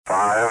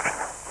5,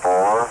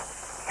 4,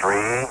 3, 2,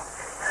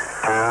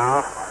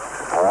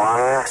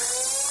 1,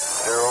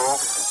 0,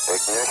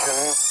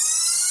 ignition,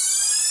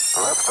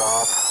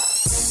 liftoff.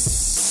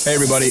 Hey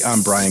everybody,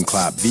 I'm Brian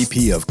Clapp,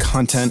 VP of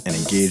Content and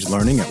Engaged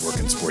Learning at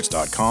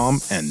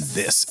workinsports.com, and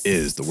this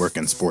is the Work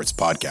in Sports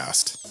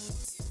Podcast.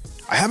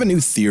 I have a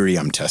new theory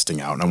I'm testing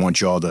out, and I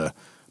want you all to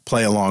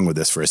play along with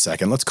this for a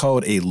second. Let's call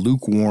it a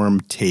lukewarm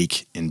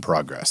take in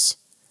progress.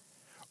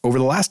 Over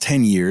the last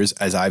 10 years,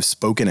 as I've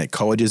spoken at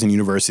colleges and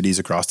universities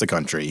across the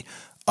country,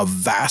 a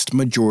vast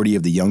majority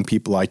of the young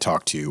people I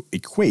talk to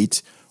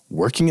equate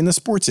working in the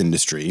sports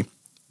industry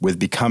with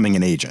becoming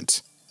an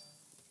agent.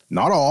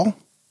 Not all,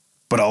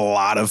 but a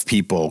lot of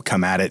people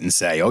come at it and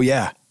say, oh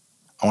yeah,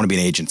 I want to be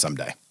an agent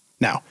someday.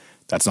 Now,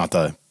 that's not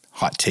the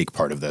hot take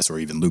part of this or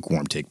even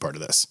lukewarm take part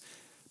of this,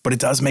 but it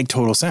does make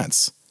total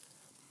sense.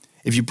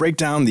 If you break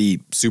down the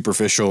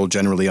superficial,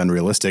 generally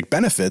unrealistic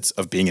benefits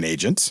of being an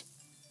agent,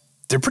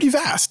 they're pretty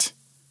vast.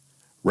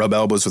 Rub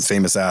elbows with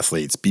famous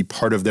athletes, be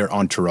part of their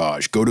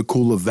entourage, go to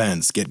cool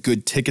events, get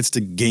good tickets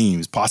to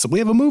games, possibly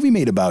have a movie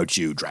made about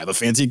you, drive a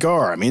fancy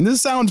car. I mean,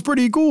 this sounds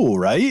pretty cool,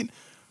 right?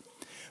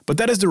 But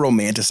that is the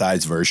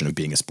romanticized version of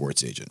being a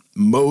sports agent.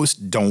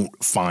 Most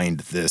don't find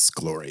this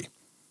glory.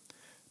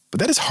 But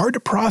that is hard to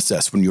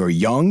process when you are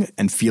young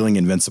and feeling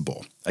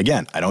invincible.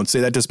 Again, I don't say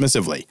that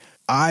dismissively.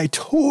 I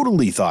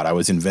totally thought I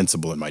was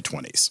invincible in my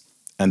 20s.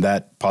 And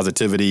that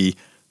positivity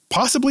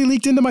possibly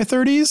leaked into my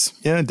 30s.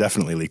 Yeah,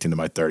 definitely leaked into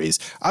my 30s.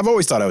 I've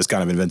always thought I was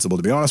kind of invincible,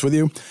 to be honest with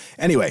you.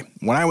 Anyway,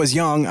 when I was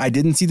young, I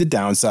didn't see the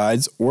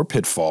downsides or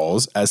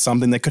pitfalls as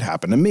something that could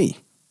happen to me.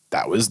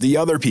 That was the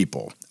other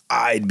people.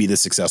 I'd be the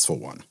successful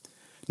one.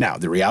 Now,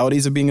 the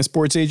realities of being a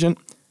sports agent,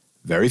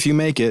 very few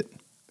make it,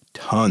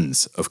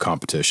 tons of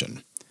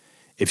competition.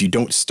 If you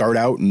don't start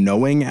out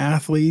knowing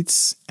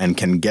athletes and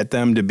can get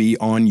them to be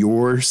on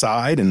your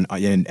side and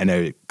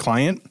a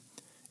client,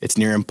 it's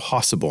near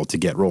impossible to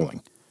get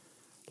rolling.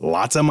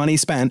 Lots of money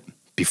spent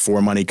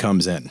before money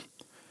comes in.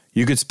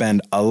 You could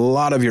spend a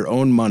lot of your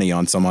own money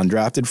on some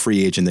undrafted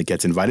free agent that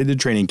gets invited to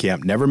training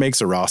camp, never makes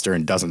a roster,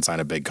 and doesn't sign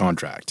a big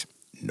contract.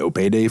 No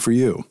payday for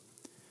you.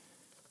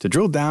 To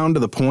drill down to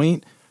the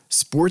point,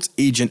 sports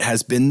agent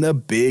has been the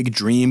big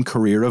dream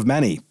career of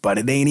many, but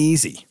it ain't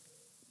easy.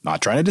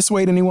 Not trying to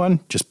dissuade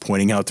anyone, just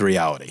pointing out the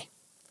reality.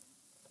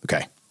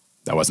 Okay,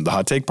 that wasn't the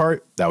hot take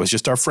part. That was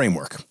just our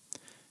framework.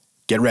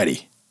 Get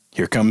ready.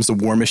 Here comes the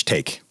warmish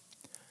take.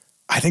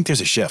 I think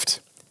there's a shift.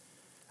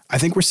 I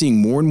think we're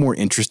seeing more and more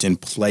interest in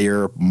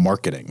player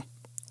marketing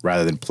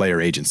rather than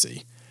player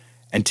agency.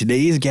 And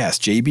today's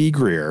guest,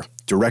 Greer,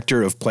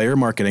 Director of Player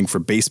Marketing for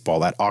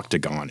Baseball at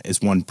Octagon,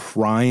 is one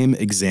prime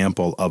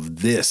example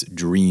of this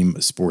dream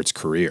sports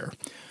career.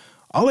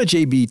 I'll let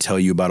JB tell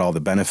you about all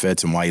the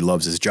benefits and why he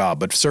loves his job,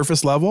 but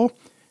surface level,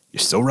 you're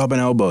still rubbing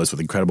elbows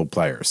with incredible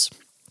players.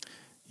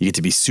 You get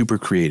to be super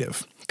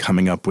creative,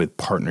 coming up with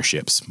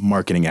partnerships,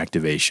 marketing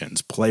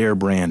activations, player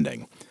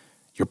branding.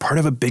 You're part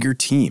of a bigger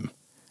team.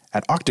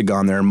 At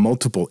Octagon, there are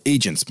multiple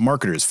agents,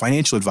 marketers,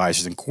 financial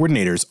advisors, and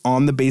coordinators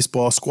on the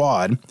baseball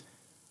squad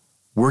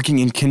working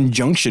in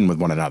conjunction with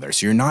one another.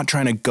 So you're not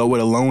trying to go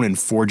it alone and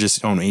forge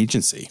your own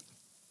agency.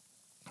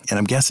 And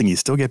I'm guessing you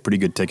still get pretty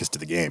good tickets to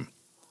the game.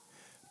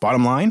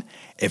 Bottom line,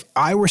 if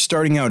I were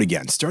starting out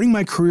again, starting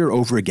my career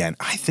over again,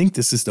 I think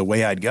this is the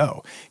way I'd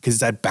go. Because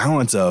it's that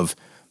balance of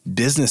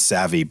business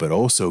savvy, but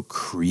also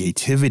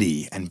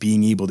creativity and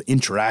being able to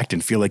interact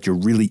and feel like you're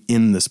really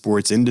in the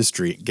sports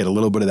industry, get a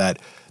little bit of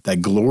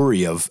that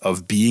glory of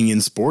being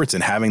in sports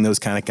and having those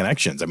kind of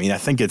connections. I mean, I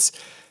think it's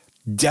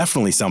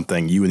definitely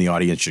something you and the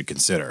audience should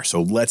consider.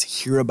 So let's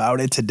hear about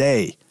it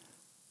today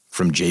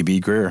from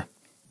JB Greer.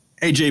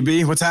 Hey,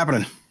 JB, what's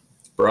happening?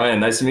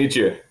 Brian, nice to meet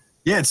you.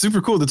 Yeah, it's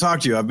super cool to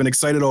talk to you. I've been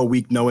excited all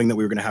week knowing that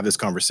we were going to have this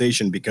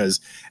conversation because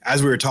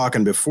as we were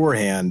talking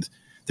beforehand,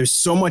 there's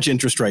so much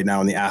interest right now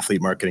in the athlete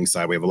marketing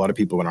side. We have a lot of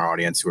people in our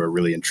audience who are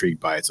really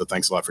intrigued by it. So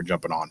thanks a lot for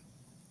jumping on.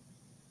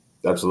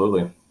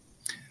 Absolutely.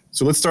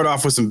 So let's start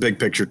off with some big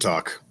picture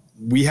talk.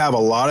 We have a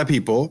lot of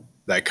people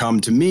that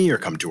come to me or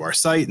come to our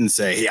site and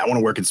say, hey, I want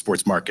to work in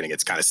sports marketing.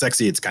 It's kind of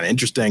sexy. It's kind of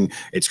interesting.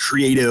 It's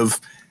creative.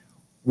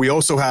 We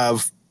also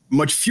have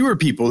much fewer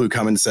people who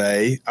come and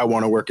say, I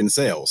want to work in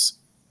sales.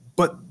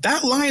 But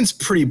that line's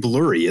pretty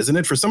blurry, isn't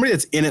it? For somebody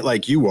that's in it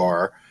like you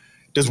are,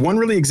 does one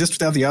really exist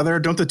without the other?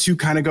 Don't the two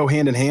kind of go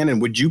hand in hand?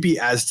 And would you be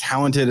as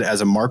talented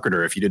as a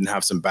marketer if you didn't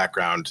have some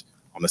background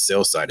on the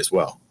sales side as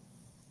well?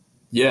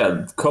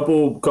 Yeah,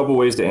 couple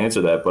ways to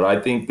answer that. But I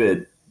think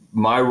that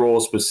my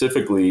role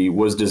specifically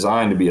was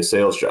designed to be a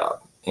sales job.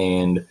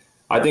 And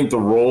I think the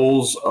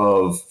roles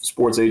of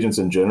sports agents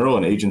in general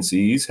and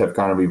agencies have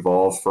kind of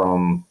evolved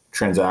from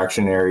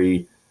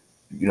transactionary,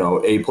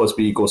 A plus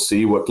B equals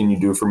C. What can you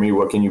do for me?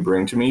 What can you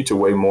bring to me? To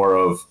way more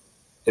of,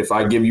 if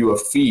I give you a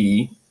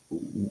fee,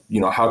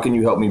 how can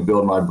you help me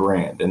build my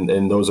brand?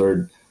 And those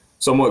are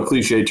somewhat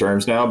cliche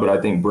terms now, but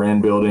I think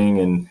brand building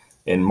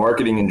and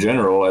marketing in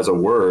general as a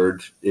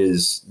word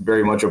is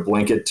very much a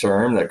blanket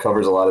term that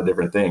covers a lot of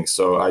different things.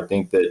 So I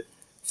think that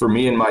for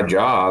me and my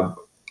job,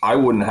 I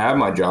wouldn't have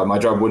my job. My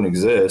job wouldn't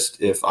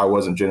exist if I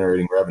wasn't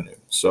generating revenue.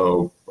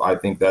 So I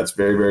think that's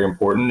very, very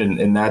important.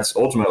 And that's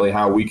ultimately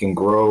how we can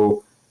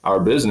grow our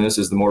business.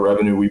 Is the more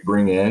revenue we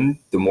bring in,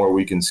 the more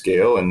we can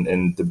scale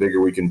and the bigger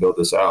we can build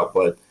this out.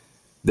 But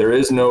there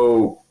is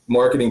no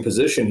marketing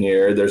position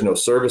here. There's no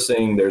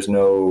servicing. There's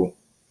no,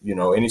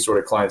 any sort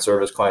of client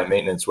service, client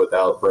maintenance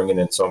without bringing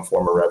in some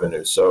form of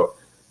revenue. So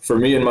for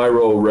me in my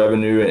role,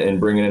 revenue and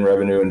bringing in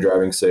revenue and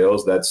driving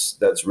sales,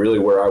 that's really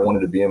where I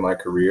wanted to be in my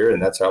career.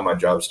 And that's how my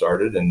job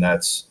started. And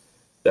that's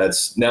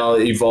now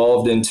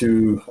evolved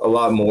into a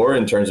lot more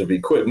in terms of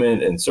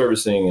equipment and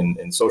servicing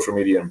and social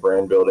media and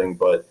brand building.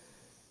 But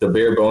the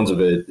bare bones of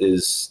it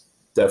is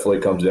definitely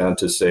comes down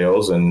to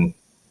sales and,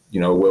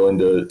 willing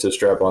to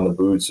strap on the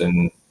boots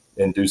and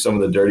do some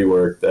of the dirty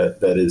work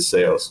that is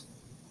sales.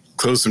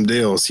 Close some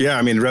deals. Yeah.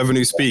 I mean,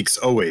 revenue speaks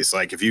always.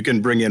 Like if you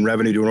can bring in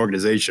revenue to an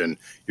organization,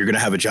 you're going to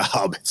have a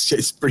job.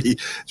 It's pretty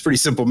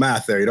simple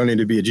math there. You don't need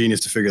to be a genius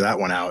to figure that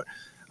one out.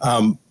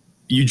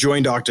 You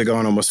joined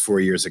Octagon almost 4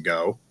 years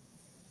ago.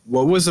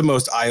 What was the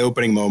most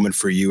eye-opening moment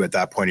for you at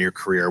that point in your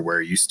career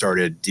where you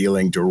started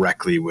dealing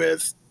directly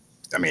with,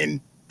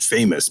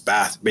 famous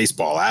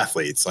baseball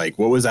athletes? Like,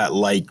 what was that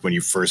like when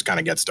you first kind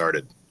of get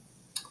started?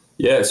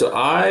 Yeah, so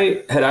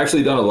I had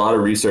actually done a lot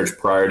of research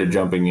prior to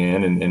jumping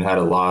in and had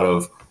a lot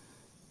of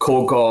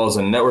cold calls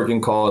and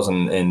networking calls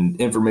and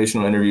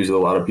informational interviews with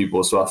a lot of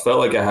people. So I felt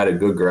like I had a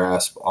good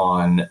grasp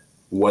on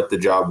what the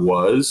job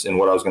was and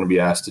what I was going to be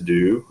asked to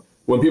do.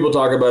 When people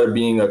talk about it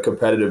being a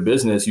competitive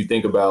business, you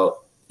think about,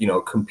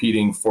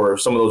 competing for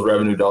some of those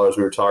revenue dollars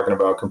we were talking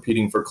about,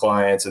 competing for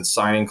clients and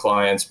signing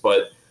clients.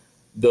 But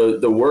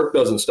the work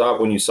doesn't stop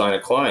when you sign a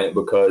client,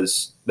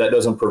 because that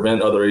doesn't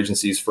prevent other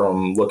agencies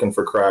from looking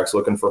for cracks,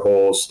 looking for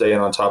holes, staying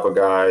on top of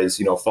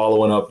guys,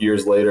 following up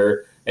years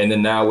later. And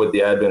then now with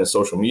the advent of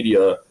social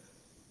media,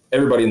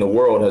 everybody in the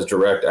world has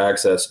direct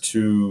access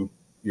to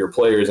your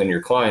players and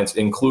your clients,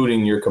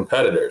 including your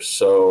competitors.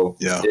 So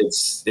yeah,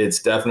 it's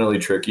definitely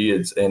tricky.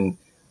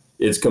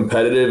 It's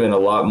competitive in a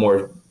lot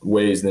more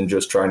ways than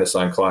just trying to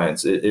sign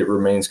clients. It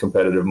remains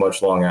competitive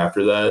much long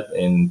after that,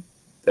 and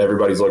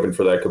everybody's looking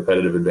for that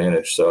competitive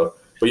advantage. So,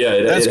 but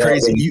yeah, that's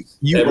crazy.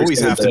 You always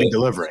have to be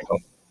delivering. So,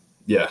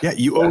 yeah,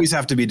 you always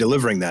have to be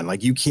delivering. Then,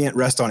 like, you can't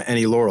rest on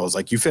any laurels.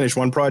 Like, you finish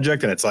one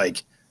project, and it's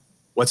like,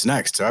 what's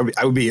next? So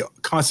I would be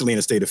constantly in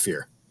a state of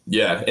fear.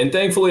 Yeah, and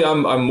thankfully,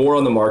 I'm more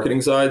on the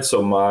marketing side.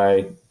 So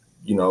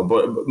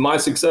but my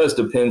success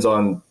depends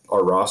on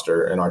our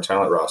roster and our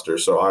talent roster.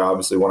 So I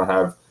obviously want to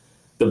have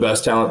the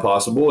best talent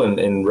possible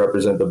and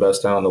represent the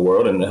best talent in the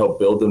world and help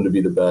build them to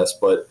be the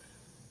best. But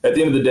at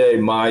the end of the day,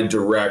 my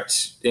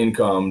direct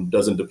income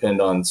doesn't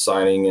depend on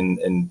signing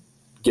and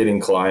getting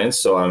clients.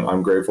 So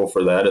I'm grateful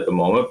for that at the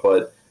moment.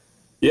 But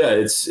yeah,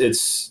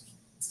 it's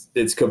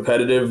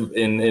competitive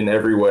in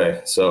every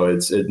way. So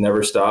it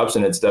never stops.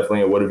 And it's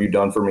definitely a what have you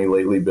done for me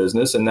lately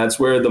business. And that's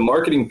where the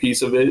marketing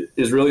piece of it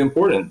is really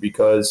important,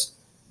 because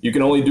you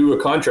can only do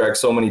a contract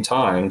so many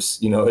times.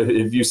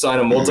 If you sign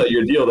a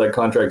multi-year deal, that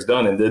contract's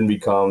done, and then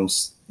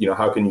becomes,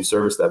 how can you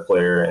service that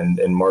player?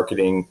 And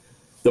marketing,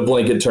 the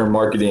blanket term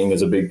marketing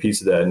is a big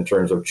piece of that in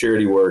terms of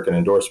charity work and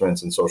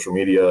endorsements and social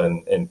media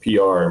and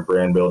PR and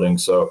brand building.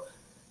 So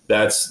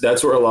that's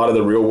where a lot of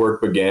the real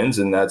work begins.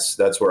 And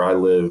that's where I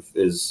live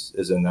is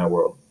in that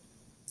world.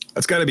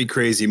 That's got to be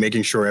crazy,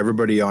 making sure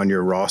everybody on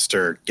your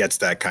roster gets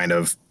that kind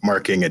of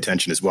marketing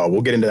attention as well.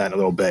 We'll get into that in a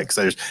little bit,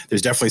 because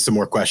there's definitely some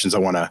more questions I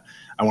want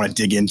to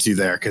dig into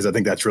there, because I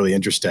think that's really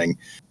interesting.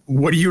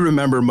 What do you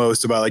remember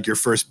most about, like, your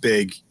first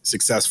big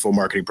successful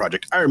marketing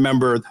project? I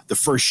remember the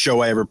first show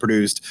I ever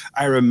produced.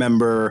 I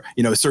remember,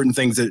 certain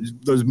things,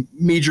 those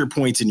major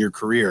points in your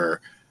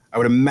career. I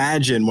would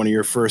imagine one of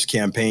your first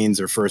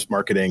campaigns or first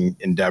marketing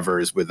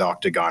endeavors with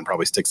Octagon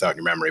probably sticks out in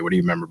your memory. What do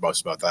you remember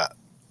most about that?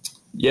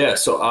 Yeah,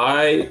 so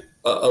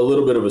a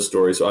little bit of a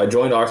story. So I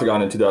joined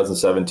Octagon in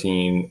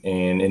 2017,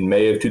 and in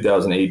May of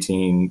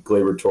 2018,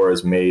 Gleyber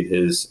Torres made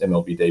his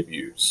MLB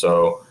debut.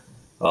 So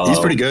he's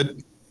pretty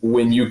good.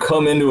 When you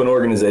come into an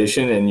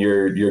organization and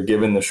you're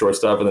given the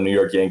shortstop of the New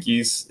York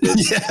Yankees,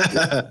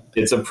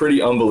 it's a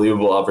pretty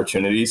unbelievable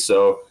opportunity.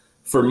 So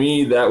for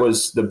me, that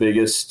was the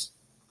biggest,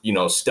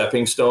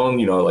 stepping stone.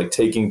 Like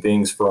taking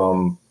things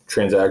from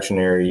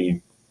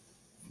transactionary,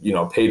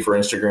 paid for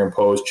Instagram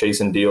posts,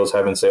 chasing deals,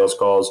 having sales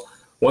calls.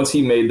 Once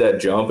he made that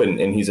jump and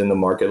he's in the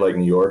market like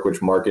New York,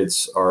 which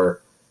markets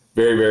are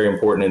very, very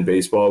important in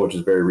baseball, which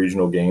is a very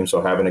regional game.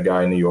 So having a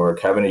guy in New York,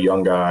 having a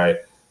young guy,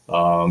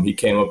 he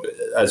came up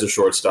as a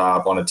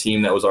shortstop on a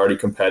team that was already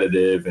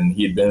competitive, and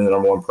he had been the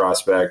number one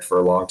prospect for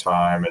a long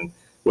time and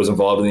was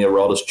involved in the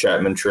Aroldis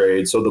Chapman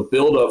trade. So the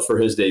build up for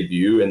his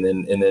debut and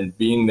then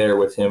being there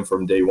with him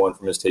from day one,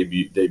 from his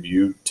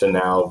debut to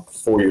now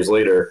 3 years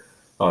later,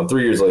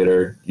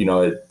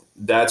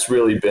 that's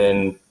really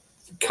been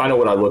kind of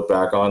what I look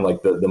back on,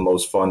 like the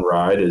most fun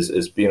ride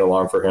is being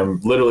along for him,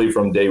 literally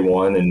from day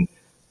one and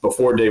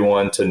before day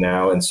one to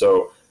now. And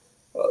so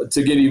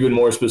to get even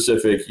more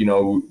specific,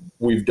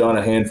 we've done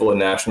a handful of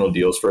national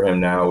deals for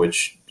him now,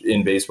 which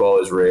in baseball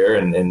is rare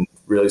and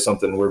really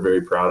something we're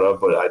very proud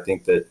of. But I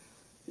think that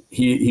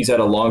he's had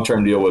a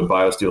long-term deal with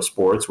BioSteel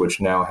Sports, which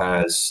now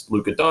has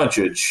Luka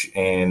Doncic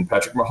and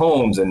Patrick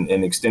Mahomes and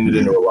extended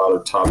into a lot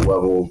of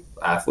top-level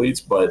athletes.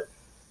 But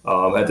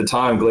at the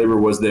time, Glaber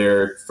was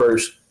their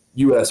first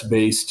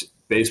U.S.-based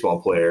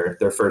baseball player,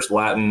 their first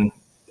Latin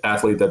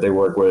athlete that they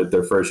work with,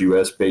 their first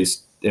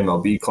U.S.-based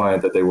MLB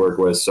client that they work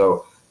with.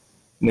 So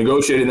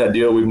negotiating that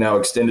deal, we've now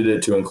extended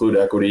it to include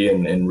equity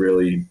and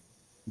really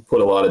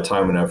put a lot of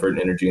time and effort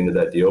and energy into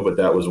that deal. But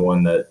that was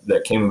one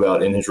that came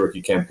about in his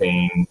rookie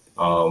campaign,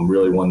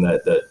 really one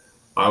that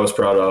I was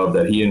proud of,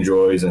 that he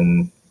enjoys,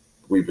 and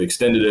we've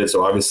extended it.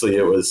 So obviously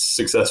it was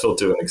successful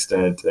to an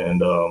extent,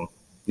 and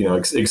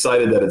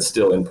excited that it's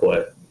still in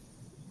play.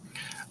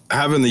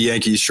 Having the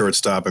Yankees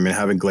shortstop,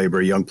 having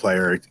Glaber, a young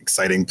player,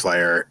 exciting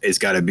player, is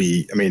got to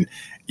be,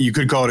 you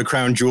could call it a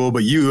crown jewel,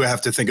 but you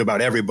have to think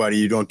about everybody.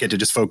 You don't get to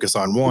just focus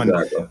on one.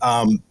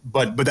 Exactly.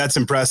 But that's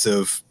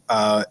impressive.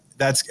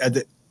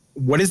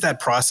 What is that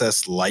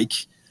process like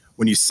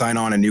when you sign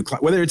on a new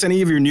client, whether it's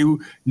any of your new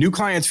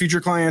clients,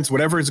 future clients,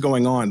 whatever is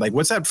going on? Like,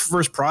 what's that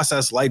first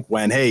process like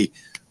when, hey,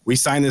 we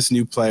sign this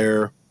new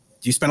player?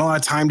 Do you spend a lot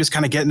of time just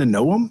kind of getting to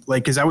know them?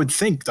 Like, because I would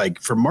think,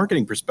 like, from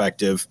marketing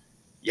perspective,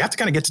 you have to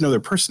kind of get to know their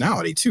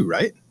personality too,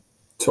 right?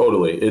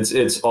 Totally.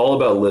 It's all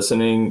about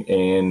listening,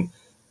 and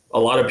a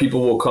lot of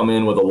people will come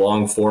in with a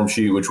long form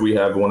sheet, which we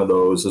have one of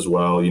those as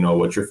well.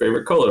 What's your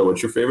favorite color?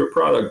 What's your favorite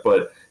product?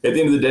 But at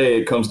the end of the day,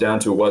 it comes down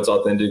to what's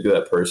authentic to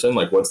that person,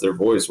 like what's their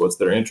voice, what's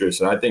their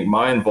interest. And I think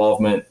my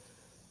involvement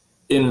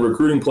in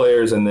recruiting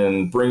players and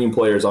then bringing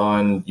players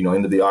on,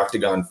 into the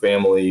Octagon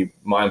family,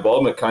 my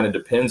involvement kind of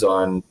depends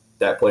on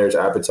that player's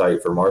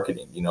appetite for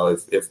marketing.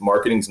 If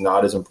marketing's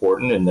not as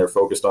important and they're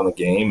focused on the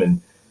game and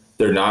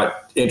they're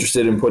not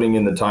interested in putting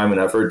in the time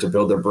and effort to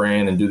build their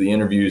brand and do the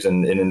interviews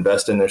and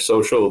invest in their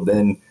social,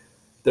 then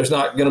there's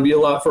not going to be a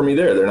lot for me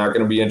there. They're not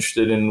going to be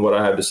interested in what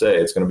I have to say.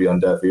 It's going to be on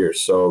deaf ears.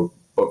 So,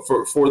 but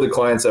for the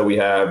clients that we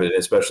have, and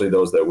especially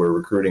those that we're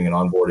recruiting and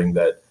onboarding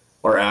that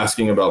are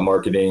asking about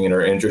marketing and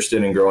are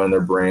interested in growing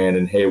their brand,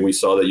 and hey, we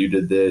saw that you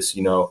did this,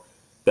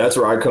 that's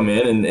where I come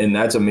in. And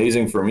that's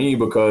amazing for me,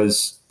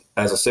 because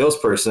as a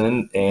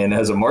salesperson and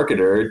as a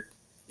marketer,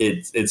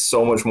 it's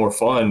so much more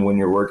fun when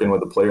you're working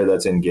with a player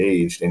that's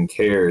engaged and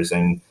cares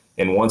and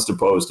wants to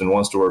post and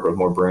wants to work with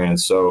more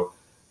brands. So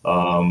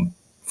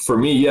for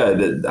me,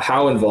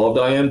 how involved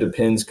I am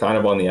depends kind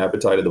of on the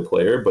appetite of the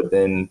player. But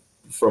then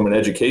from an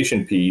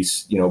education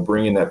piece,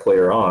 bringing that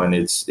player on,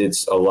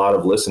 it's a lot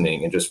of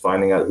listening and just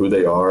finding out who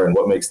they are and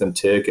what makes them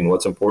tick and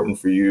what's important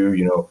for you.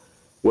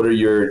 What are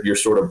your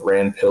sort of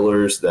brand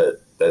pillars that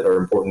are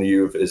important to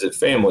you? Is it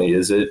family?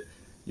 Is it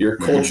your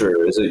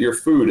culture? Is it your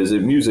food? Is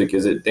it music?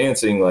 Is it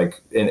dancing?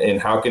 And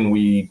how can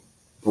we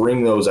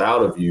bring those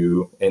out of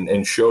you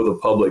and show the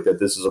public that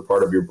this is a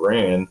part of your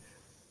brand?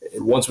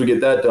 Once we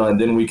get that done,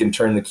 then we can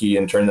turn the key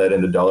and turn that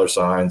into dollar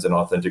signs and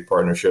authentic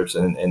partnerships.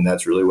 And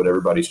that's really what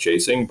everybody's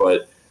chasing.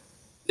 But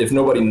if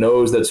nobody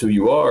knows that's who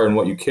you are and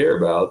what you care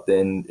about,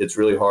 then it's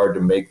really hard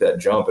to make that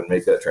jump and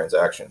make that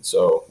transaction.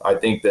 So I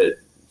think that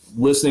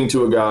listening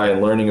to a guy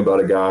and learning about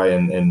a guy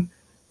and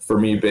for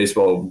me,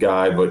 baseball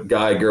guy, but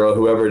guy, girl,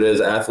 whoever it is,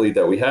 athlete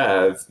that we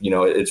have,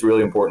 it's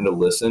really important to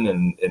listen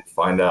and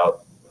find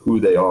out who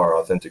they are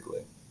authentically.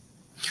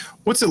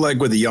 What's it like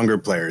with the younger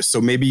players? So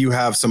maybe you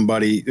have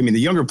somebody, the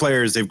younger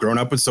players, they've grown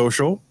up with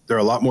social. They're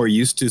a lot more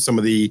used to some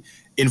of the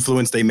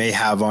influence they may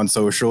have on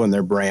social and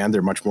their brand.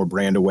 They're much more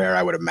brand aware,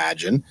 I would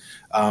imagine.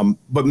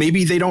 But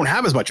maybe they don't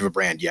have as much of a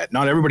brand yet.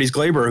 Not everybody's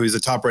Glaber, who's a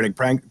top-rated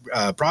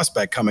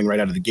prospect coming right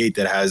out of the gate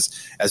that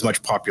has as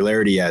much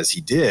popularity as he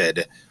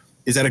did.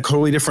 Is that a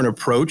totally different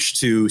approach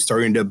to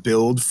starting to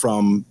build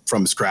from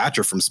scratch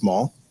or from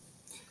small?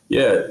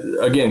 Yeah,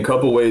 again, a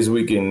couple ways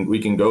we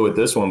can go with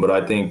this one, but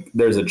I think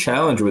there's a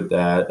challenge with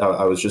that.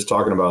 I was just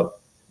talking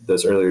about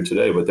this earlier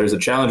today, but there's a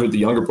challenge with the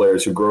younger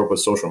players who grow up with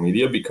social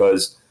media,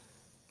 because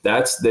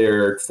that's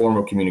their form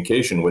of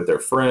communication with their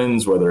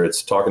friends, whether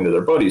it's talking to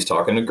their buddies,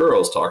 talking to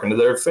girls, talking to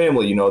their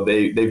family.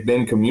 They've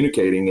been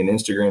communicating in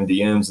Instagram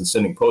DMs and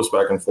sending posts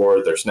back and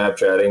forth. They're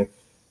Snapchatting.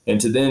 And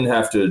to then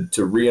have to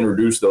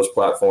reintroduce those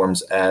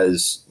platforms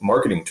as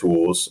marketing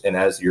tools and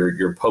as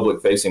your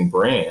public-facing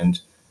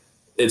brand,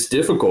 it's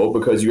difficult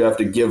because you have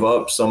to give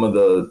up some of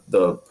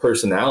the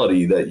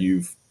personality that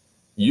you've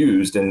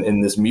used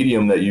in this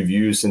medium that you've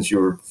used since you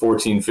were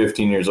 14,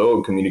 15 years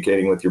old,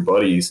 communicating with your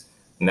buddies,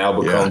 now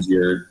becomes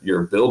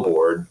your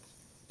billboard.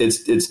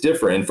 It's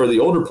different. And for the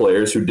older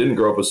players who didn't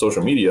grow up with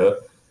social media,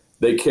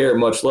 they care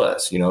much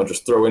less.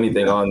 Just throw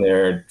anything on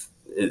there.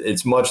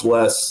 It's much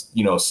less,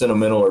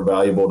 sentimental or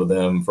valuable to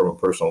them from a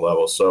personal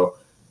level. So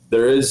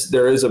there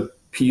is a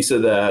piece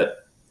of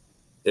that,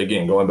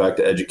 again, going back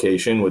to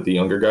education with the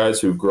younger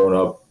guys who've grown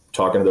up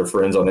talking to their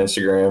friends on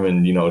Instagram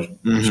and,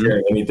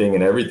 sharing anything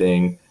and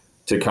everything,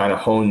 to kind of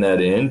hone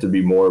that in to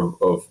be more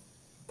of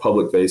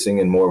public facing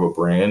and more of a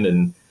brand.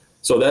 And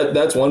so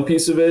that's one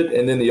piece of it.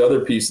 And then the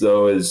other piece,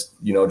 though, is,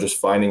 just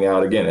finding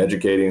out, again,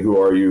 educating,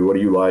 who are you? What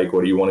do you like?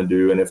 What do you want to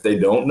do? And if they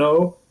don't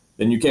know,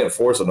 then you can't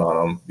force it on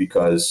them,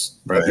 because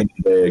at the end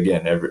of the day,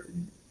 again,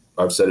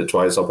 I've said it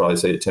twice. I'll probably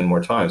say it 10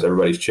 more times.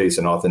 Everybody's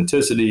chasing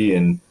authenticity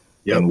and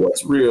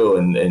what's real.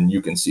 And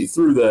you can see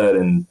through that.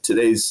 And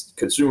today's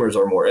consumers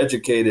are more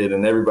educated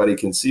and everybody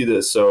can see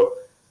this. So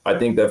I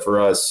think that for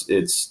us,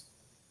 it's,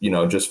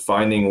 just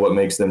finding what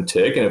makes them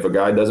tick. And if a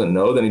guy doesn't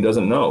know, then he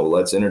doesn't know.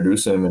 Let's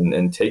introduce him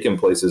and take him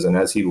places. And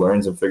as he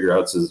learns and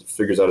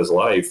figures out his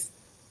life,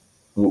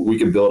 we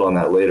can build on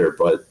that later.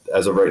 But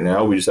as of right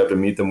now, we just have to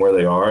meet them where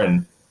they are.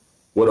 And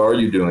what are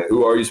you doing?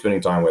 Who are you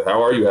spending time with?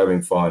 How are you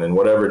having fun? And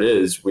whatever it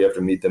is, we have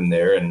to meet them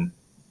there. And,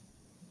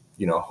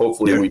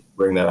 hopefully we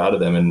bring that out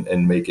of them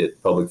and make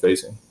it public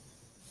facing.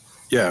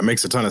 Yeah, it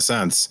makes a ton of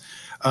sense.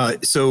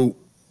 So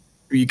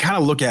you kind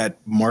of look at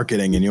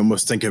marketing and you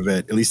almost think of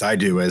it, at least I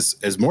do,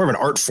 as more of an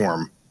art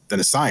form than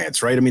a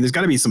science, right? I mean, there's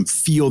got to be some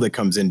feel that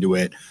comes into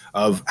it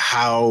of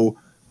how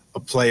a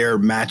player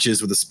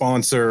matches with a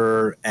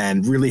sponsor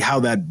and really how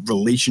that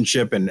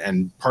relationship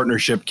and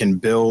partnership can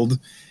build.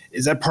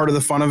 Is that part of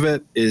the fun of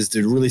it, is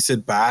to really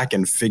sit back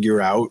and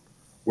figure out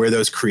where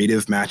those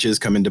creative matches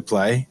come into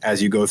play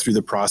as you go through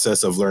the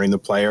process of learning the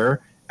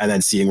player and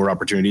then seeing where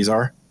opportunities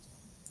are?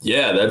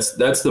 Yeah,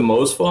 that's the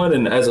most fun.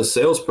 And as a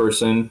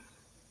salesperson,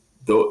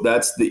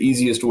 that's the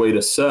easiest way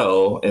to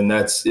sell. And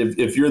that's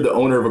if you're the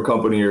owner of a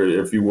company or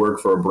if you work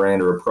for a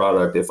brand or a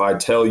product, if I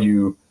tell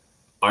you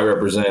I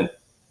represent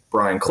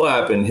Brian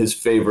Clapp and his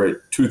favorite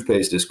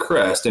toothpaste is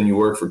Crest and you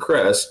work for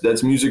Crest,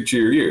 that's music to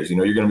your ears.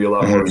 You're going to be a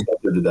lot more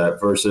receptive to that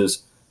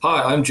versus,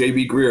 hi, I'm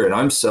JB Greer and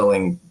I'm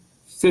selling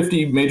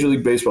 50 Major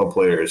League Baseball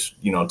players,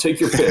 take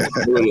your pick.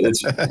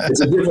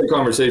 It's a different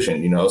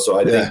conversation, So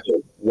I think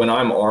that when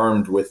I'm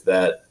armed with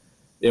that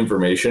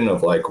information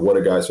of like what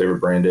a guy's favorite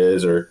brand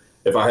is, or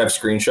if I have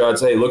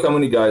screenshots, hey, look how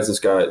many times this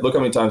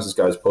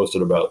guy's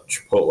posted about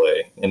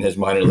Chipotle in his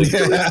minor league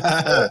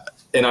career.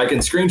 And I can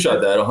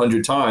screenshot that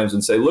 100 times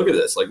and say, look at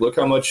this. Like, look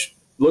how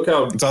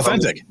it's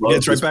authentic.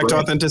 It's right back to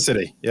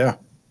authenticity. Yeah,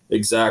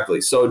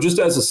 exactly. So just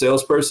as a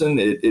salesperson,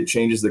 it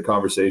changes the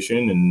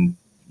conversation and,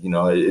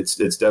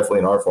 it's definitely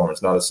an art form.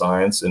 It's not a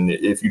science. And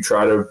if you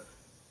try to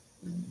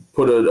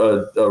put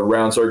a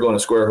round circle in a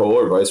square hole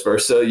or vice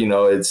versa,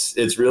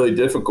 it's really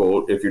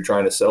difficult if you're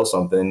trying to sell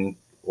something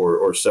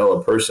or sell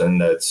a person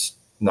that's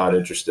not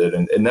interested.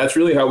 And that's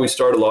really how we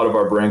start a lot of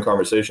our brand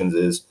conversations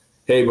is,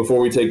 hey, before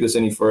we take this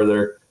any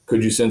further,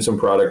 could you send some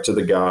product to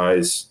the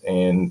guys?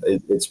 And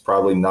it's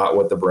probably not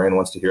what the brand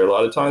wants to hear a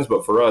lot of times.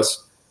 But for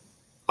us,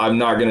 I'm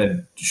not going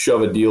to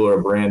shove a deal or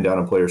a brand down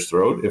a player's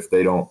throat if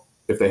they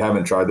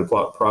haven't tried the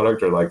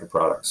product or like the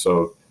product.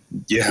 So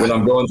when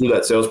I'm going through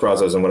that sales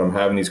process and when I'm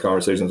having these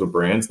conversations with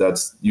brands,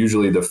 that's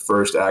usually the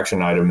first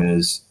action item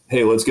is,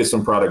 hey, let's get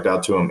some product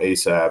out to them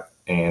ASAP.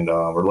 And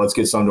or let's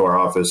get some to our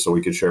office so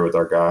we could share with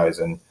our guys.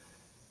 And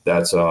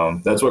that's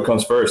what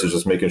comes first, is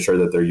just making sure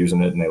that they're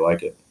using it and they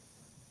like it.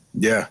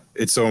 Yeah,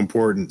 it's so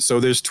important. So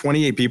there's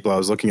 28 people. I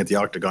was looking at the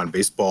Octagon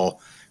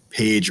baseball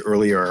page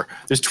earlier.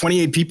 There's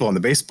 28 people on the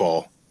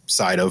baseball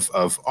side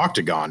of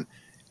Octagon.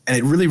 And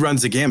it really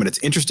runs the gamut. It's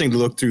interesting to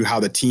look through how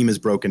the team is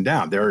broken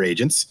down. There are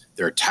agents,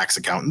 there are tax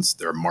accountants,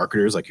 there are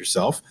marketers like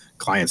yourself,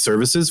 client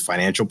services,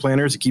 financial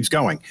planners. It keeps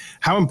going.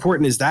 How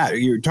important is that?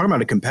 You're talking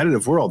about a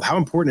competitive world. How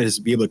important is it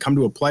to be able to come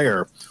to a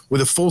player with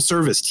a full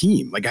service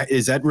team? Like,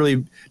 does that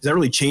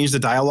really change the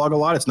dialogue a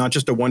lot? It's not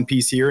just a one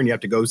piece here and you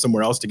have to go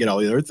somewhere else to get all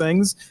the other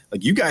things.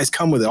 Like, you guys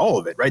come with all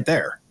of it right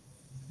there.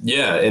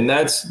 Yeah, and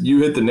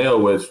you hit the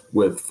nail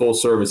with full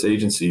service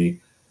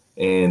agency.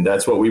 And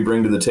that's what we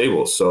bring to the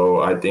table.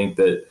 So I think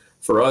that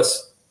for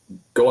us,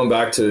 going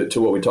back to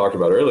what we talked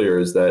about earlier,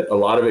 is that a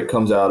lot of it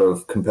comes out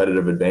of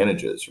competitive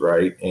advantages,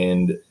 right?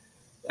 And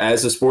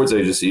as a sports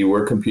agency,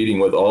 we're competing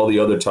with all the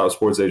other top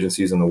sports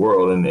agencies in the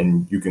world.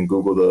 And you can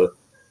Google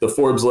the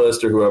Forbes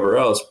list or whoever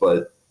else,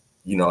 but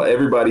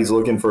everybody's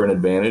looking for an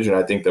advantage. And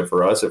I think that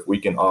for us, if we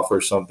can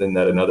offer something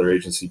that another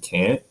agency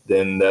can't,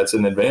 then that's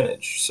an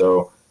advantage.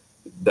 So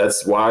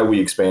that's why we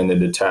expand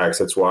into tax.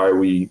 That's why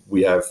we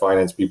have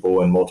finance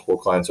people and multiple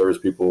client service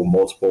people,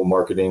 multiple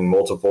marketing,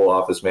 multiple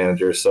office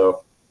managers.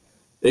 So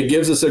it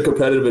gives us a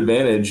competitive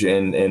advantage,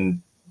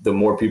 and the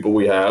more people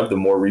we have, the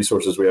more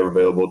resources we have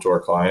available to our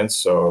clients.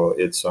 So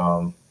it's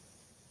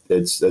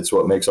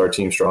what makes our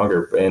team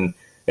stronger. And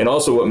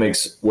also what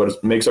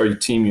makes our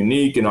team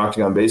unique and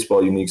Octagon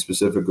Baseball unique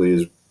specifically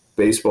is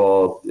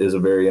baseball is a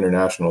very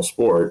international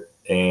sport.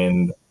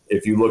 And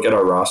if you look at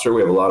our roster,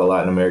 we have a lot of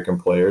Latin American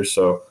players.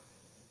 So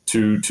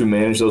to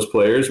manage those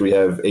players, we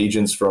have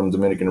agents from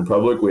Dominican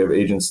Republic. We have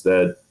agents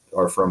that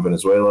are from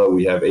Venezuela.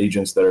 We have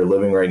agents that are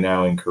living right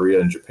now in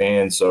Korea and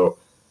Japan. So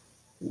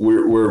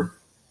we're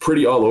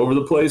pretty all over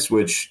the place,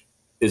 which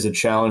is a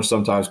challenge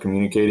sometimes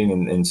communicating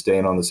and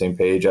staying on the same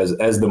page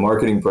as the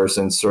marketing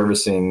person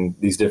servicing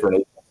these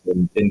different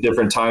agents in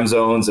different time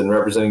zones and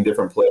representing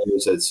different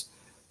players.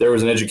 There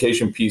was an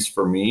education piece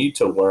for me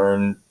to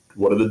learn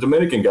what are the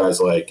Dominican guys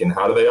like and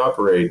how do they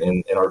operate,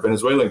 and our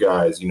Venezuelan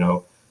guys,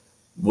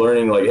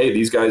 learning like, hey,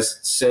 these guys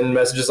send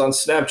messages on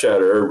Snapchat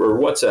or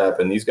WhatsApp,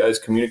 and these guys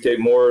communicate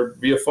more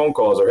via phone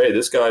calls, or hey,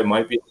 this guy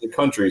might be in the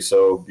country,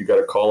 so you got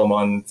to call him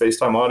on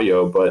FaceTime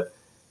audio. But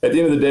at the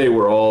end of the day,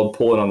 we're all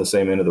pulling on the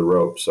same end of the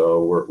rope.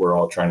 So we're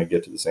all trying to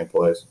get to the same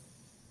place.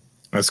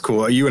 That's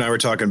cool. You and I were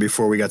talking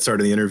before we got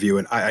started the interview,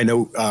 and I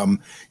know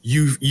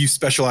you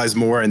specialize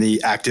more in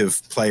the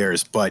active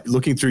players, but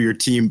looking through your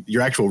team,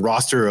 your actual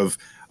roster of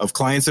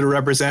clients that are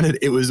represented,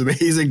 it was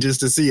amazing just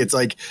to see. It's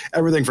like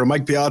everything from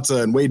Mike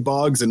Piazza and Wade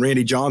Boggs and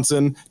Randy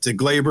Johnson to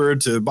Glaber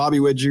to Bobby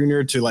Witt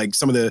Jr. to like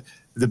some of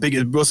the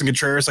biggest, Wilson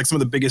Contreras, like some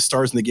of the biggest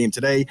stars in the game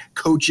today,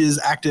 coaches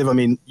active. I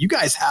mean, you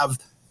guys have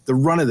the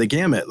run of the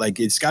gamut. Like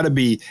it's got to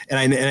be,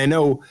 and I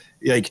know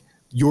like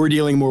you're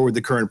dealing more with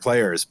the current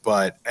players,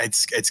 but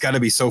it's got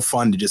to be so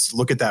fun to just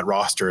look at that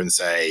roster and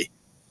say,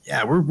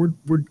 yeah, we're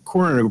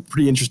cornering a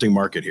pretty interesting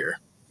market here.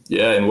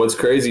 Yeah, and what's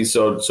crazy,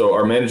 so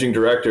our managing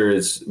director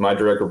is my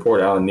direct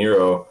report, Alan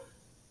Nero.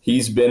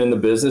 He's been in the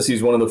business.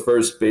 He's one of the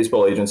first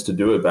baseball agents to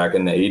do it back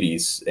in the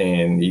 80s,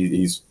 and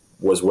he's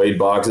was Wade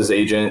Boggs'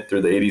 agent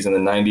through the 80s and the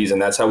 90s, and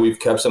that's how we've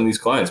kept some of these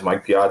clients,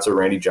 Mike Piazza,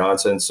 Randy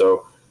Johnson.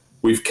 So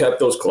we've kept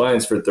those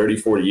clients for 30,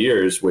 40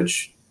 years,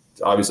 which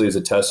obviously is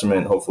a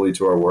testament, hopefully,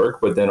 to our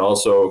work. But then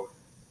also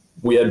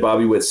we had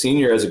Bobby Witt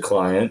Sr. as a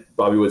client.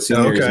 Bobby Witt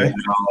Sr.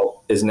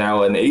 is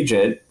now an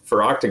agent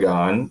for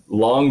Octagon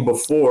long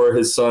before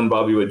his son,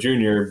 Bobby Witt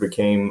Jr.,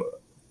 came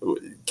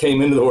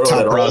into the world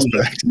top at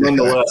prospect.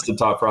 nonetheless a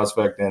top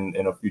prospect and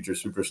a future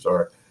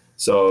superstar.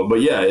 So, but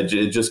yeah, it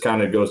just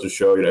kind of goes to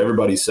show,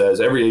 everybody says,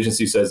 every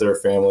agency says they're a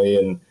family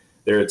and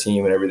they're a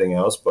team and everything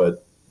else.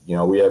 But,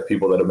 we have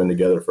people that have been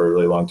together for a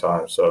really long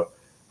time. So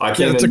I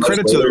can't. It's a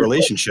credit to the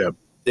relationship.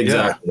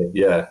 Exactly.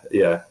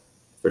 Yeah,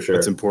 for sure.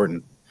 That's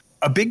important.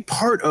 A big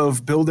part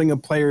of building a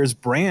player's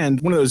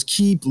brand, one of those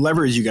key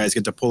levers you guys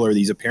get to pull are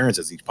these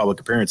appearances, these public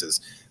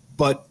appearances.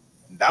 But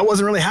that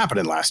wasn't really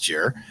happening last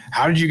year.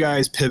 How did you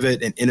guys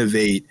pivot and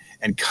innovate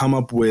and come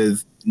up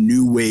with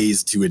new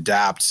ways to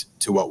adapt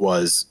to what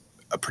was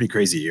a pretty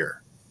crazy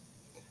year?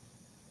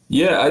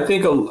 Yeah, I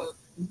think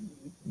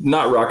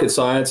not rocket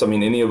science. I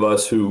mean, any of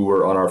us who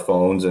were on our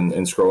phones and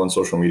scrolling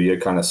social media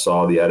kind of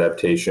saw the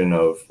adaptation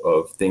of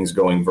things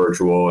going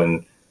virtual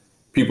and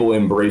people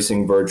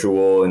embracing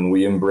virtual, and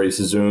we embrace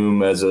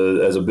Zoom as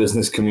a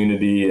business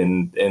community,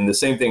 and the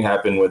same thing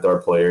happened with our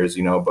players,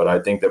 but I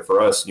think that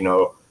for us,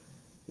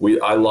 we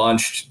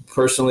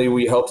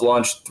helped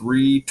launch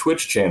 3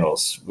 Twitch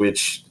channels,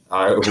 which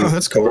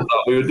that's cool.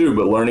 Thought we would do,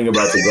 but learning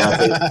about the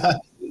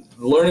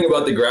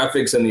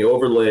graphics and the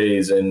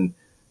overlays and,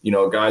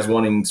 guys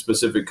wanting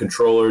specific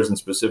controllers and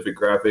specific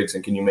graphics,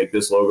 and can you make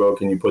this logo?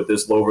 Can you put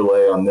this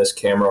overlay on this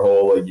camera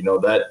hole?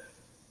 That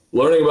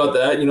learning about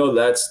that,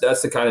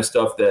 that's the kind of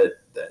stuff that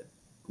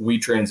we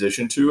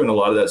transition to. And a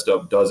lot of that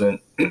stuff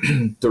doesn't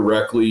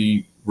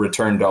directly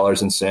return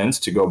dollars and cents,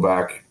 to go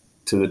back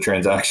to the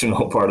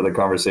transactional part of the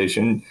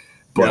conversation.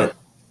 But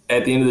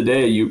at the end of the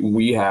day,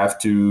 we have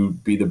to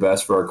be the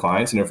best for our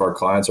clients. And if our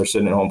clients are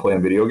sitting at home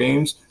playing video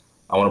games,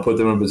 I want to put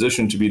them in a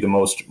position to be the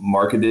most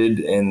marketed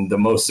and the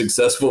most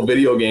successful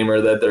video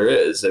gamer that there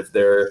is. If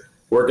they're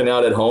working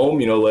out at home,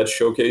 let's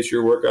showcase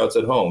your workouts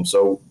at home.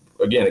 So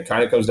again, it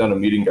kind of comes down to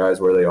meeting guys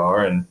where they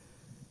are. And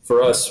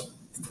for us,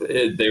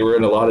 they were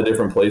in a lot of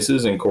different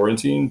places in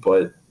quarantine,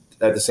 but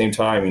at the same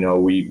time,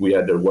 we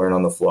had to learn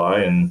on the fly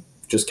and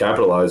just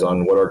capitalize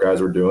on what our guys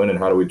were doing and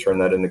how do we turn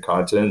that into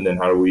content, and then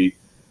how do we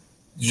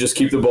just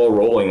keep the ball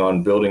rolling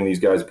on building these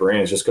guys'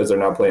 brands. Just because they're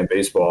not playing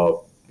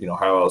baseball,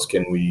 how else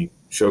can we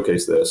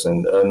showcase this?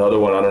 And another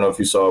one, I don't know if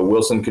you saw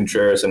Wilson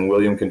Contreras and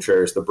William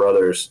Contreras, the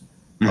brothers,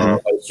 a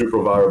super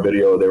viral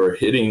video. They were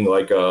hitting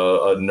like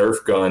a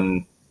Nerf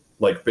gun,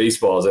 like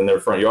baseballs in their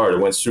front yard. It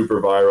went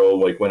super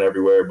viral, went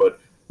everywhere. But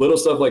little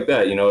stuff like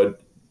that,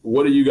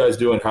 what are you guys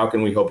doing? How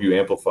can we help you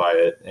amplify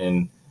it?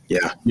 And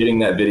getting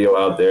that video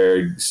out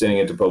there, sending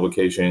it to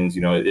publications,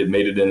 it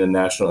made it in the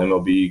national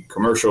MLB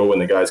commercial when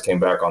the guys came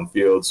back on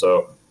field.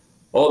 So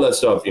all that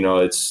stuff,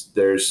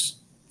 there's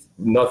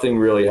nothing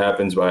really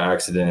happens by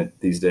accident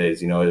these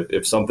days.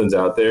 If something's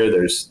out there,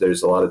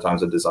 there's a lot of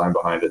times a design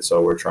behind it.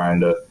 So we're trying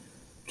to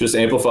just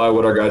amplify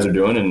what our guys are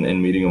doing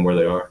and meeting them where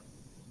they are.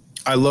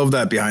 I love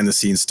that behind the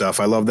scenes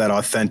stuff. I love that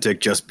authentic,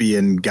 just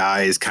being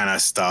guys kind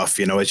of stuff.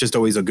 It's just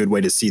always a good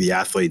way to see the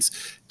athletes.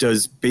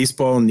 Does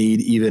baseball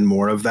need even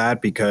more of that?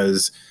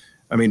 Because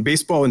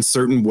baseball in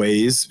certain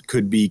ways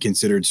could be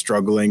considered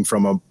struggling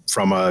from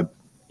a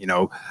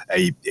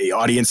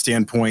audience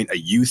standpoint, a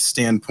youth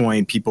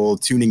standpoint, people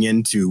tuning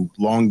into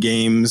long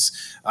games.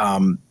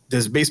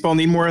 Does baseball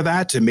need more of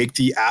that to make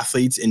the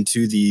athletes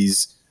into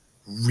these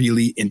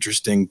really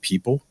interesting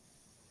people?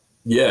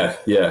 Yeah.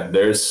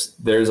 There's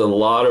a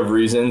lot of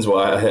reasons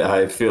why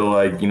I feel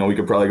like, we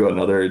could probably go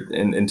another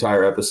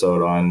entire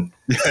episode on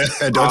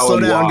how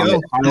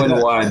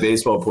and why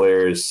baseball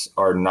players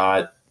are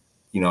not,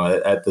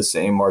 at the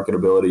same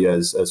marketability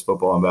as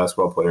football and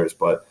basketball players.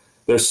 But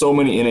there's so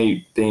many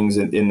innate things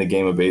in the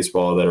game of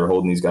baseball that are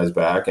holding these guys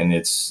back. And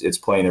it's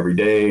playing every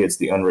day. It's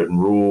the unwritten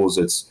rules.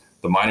 It's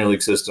the minor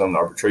league system, the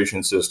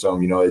arbitration system.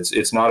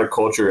 It's not a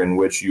culture in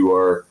which you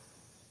are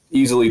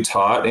easily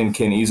taught and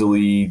can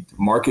easily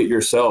market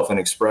yourself and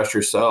express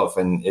yourself.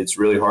 And it's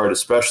really hard,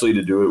 especially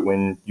to do it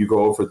when you go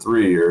 0 for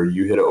 3 or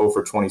you hit a 0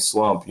 for 20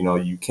 slump.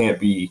 You can't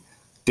be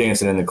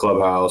dancing in the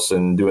clubhouse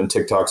and doing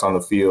TikToks on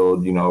the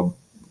field.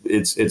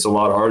 It's a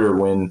lot harder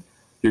when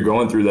you're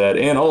going through that.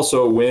 And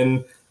also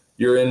when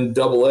you're in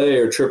AA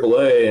or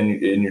AAA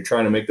and you're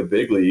trying to make the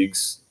big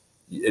leagues,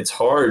 it's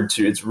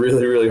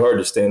really, really hard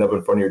to stand up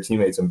in front of your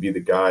teammates and be the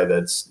guy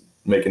that's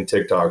making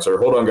TikToks or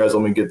hold on guys,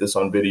 let me get this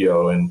on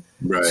video. And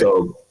right.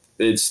 So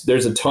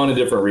there's a ton of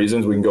different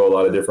reasons. We can go a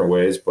lot of different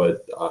ways,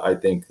 but I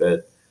think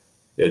that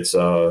it's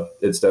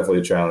definitely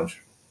a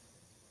challenge.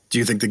 Do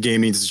you think the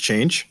game needs to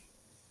change?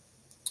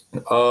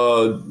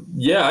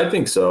 Yeah, I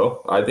think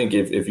so. I think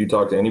if you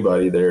talk to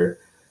anybody, they're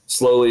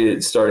slowly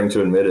starting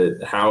to admit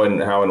it, how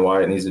and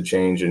why it needs to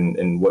change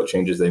and what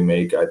changes they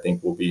make, I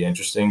think will be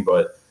interesting.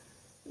 But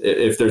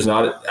if there's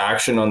not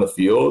action on the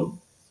field,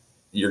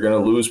 you're going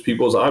to lose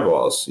people's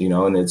eyeballs,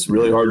 and it's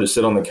really hard to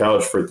sit on the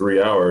couch for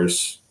 3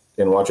 hours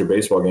and watch a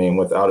baseball game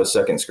without a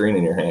second screen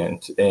in your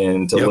hand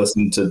and to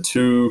listen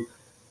to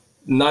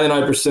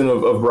 99%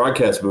 of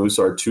broadcast booths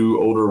are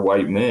two older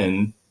white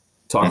men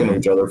talking to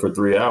each other for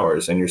 3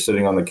 hours, and you're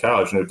sitting on the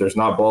couch. And if there's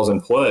not balls in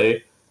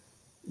play,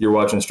 you're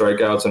watching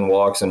strikeouts and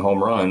walks and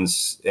home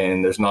runs,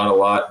 and there's not a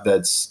lot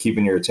that's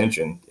keeping your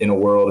attention in a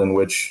world in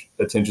which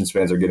attention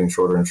spans are getting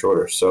shorter and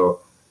shorter. So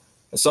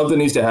something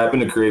needs to happen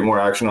to create more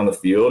action on the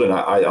field. And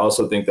I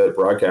also think that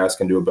broadcast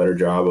can do a better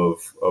job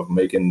of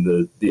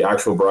making the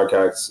actual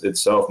broadcast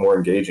itself more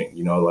engaging.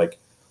 Like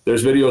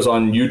there's videos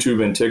on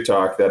YouTube and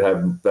TikTok that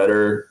have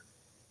better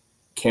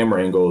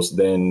camera angles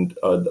than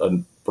a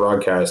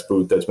broadcast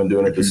booth that's been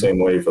doing it the same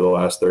way for the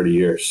last 30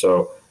 years.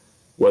 So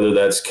whether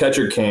that's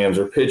catcher cams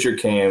or pitcher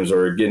cams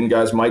or getting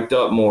guys mic'd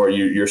up more,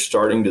 you're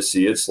starting to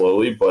see it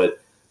slowly. But,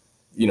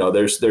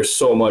 there's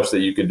so much that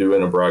you could do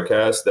in a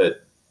broadcast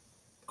that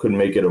could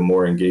make it a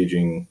more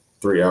engaging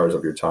 3 hours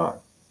of your time.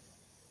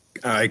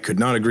 I could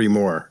not agree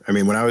more. I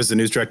mean, when I was the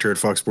news director at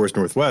Fox Sports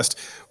Northwest,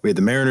 we had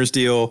the Mariners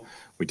deal.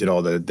 We did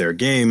all their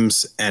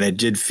games, and it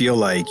did feel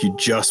like you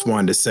just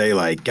wanted to say,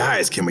 like,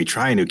 guys, can we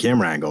try a new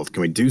camera angle?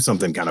 Can we do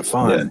something kind of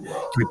fun? Yeah.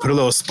 Can we put a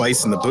little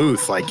spice in the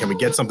booth? Like, can we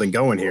get something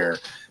going here?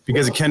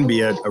 Because it can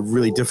be a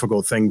really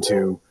difficult thing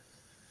to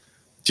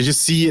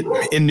just see it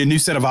in a new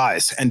set of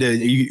eyes. And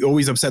you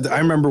always upset that. I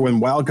remember when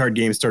wildcard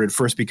games started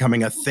first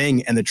becoming a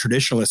thing and the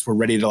traditionalists were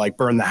ready to like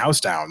burn the house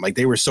down. Like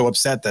they were so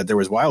upset that there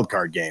was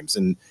wildcard games.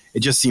 And it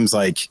just seems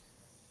like,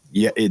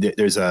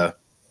 there's a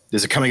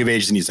coming of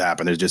age that needs to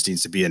happen. There just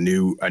needs to be a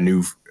new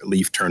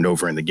leaf turned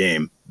over in the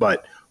game.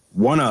 But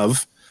one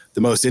of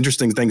the most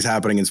interesting things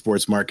happening in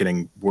sports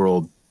marketing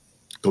world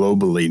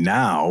globally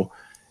now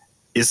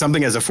is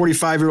something as a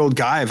 45-year-old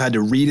guy I've had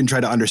to read and try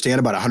to understand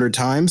about 100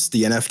 times,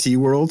 the NFT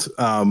world.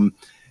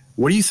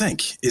 What do you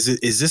think?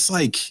 Is this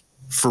like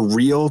for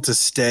real to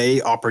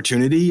stay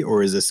opportunity,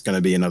 or is this going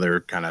to be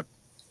another kind of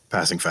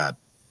passing fad?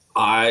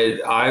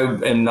 I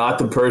am not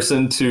the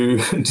person to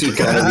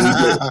kind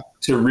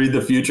of read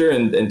the future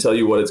and tell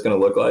you what it's going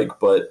to look like.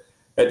 But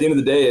at the end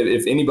of the day,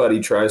 if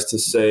anybody tries to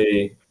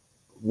say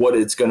what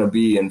it's going to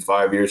be in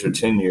 5 years or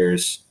 10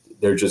 years,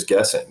 they're just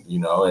guessing,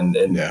 and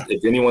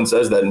if anyone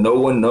says that, no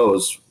one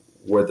knows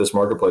what this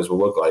marketplace will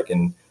look like.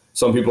 And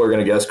some people are going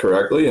to guess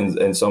correctly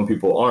and some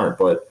people aren't.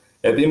 But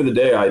at the end of the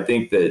day, I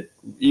think that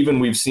even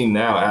we've seen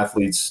now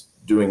athletes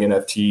doing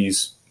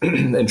NFTs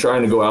and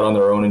trying to go out on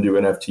their own and do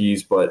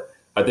NFTs. But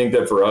I think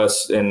that for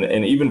us and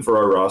even for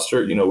our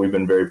roster, we've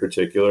been very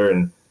particular,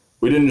 and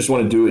we didn't just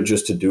want to do it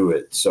just to do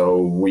it. So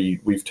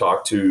we've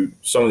talked to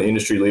some of the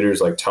industry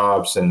leaders like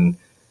Topps and,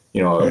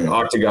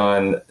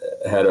 Octagon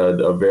had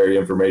a very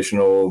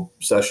informational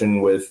session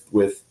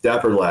with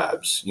Dapper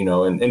Labs,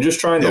 and just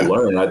trying to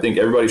learn. I think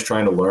everybody's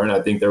trying to learn.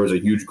 I think there was a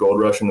huge gold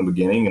rush in the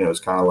beginning, and it was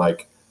kind of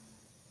like,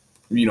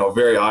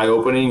 very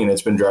eye-opening, and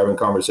it's been driving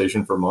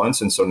conversation for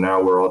months. And so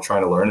now we're all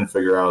trying to learn and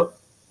figure out,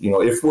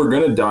 if we're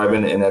going to dive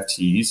into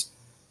NFTs,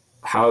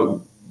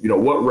 how,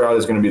 what route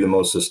is going to be the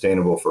most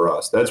sustainable for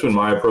us. That's been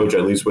my approach,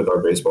 at least with our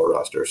baseball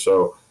roster.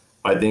 So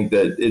I think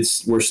that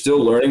we're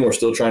still learning. We're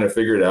still trying to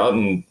figure it out.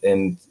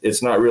 And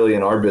it's not really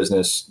in our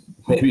business,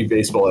 maybe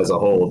baseball as a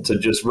whole, to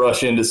just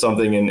rush into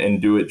something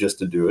and do it just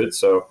to do it.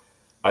 So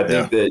I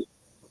think that,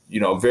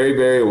 very,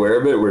 very aware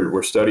of it.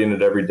 We're studying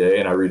it every day,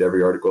 and I read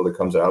every article that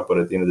comes out. But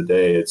at the end of the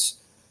day,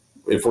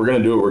 if we're going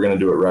to do it, we're going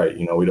to do it right.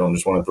 We don't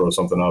just want to throw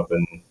something up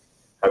and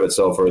have it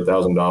sell for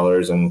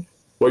 $1,000. And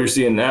what you're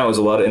seeing now is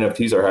a lot of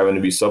NFTs are having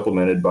to be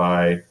supplemented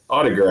by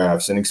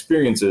autographs and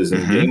experiences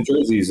and game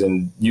jerseys.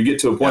 And you get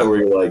to a point where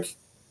you're like,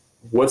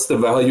 what's the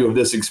value of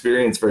this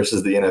experience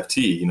versus the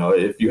NFT?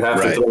 If you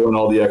have to throw in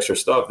all the extra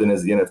stuff, then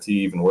is the NFT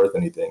even worth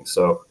anything?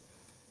 So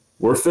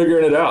we're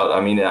figuring it out.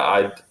 I mean,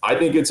 I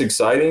think it's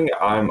exciting.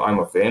 I'm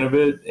a fan of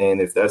it. And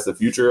if that's the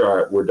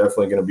future, we're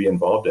definitely going to be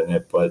involved in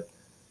it. But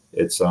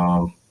it's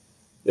an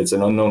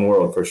unknown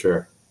world for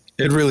sure.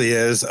 It really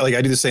is. Like,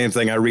 I do the same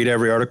thing. I read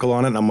every article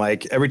on it, and I'm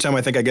like, every time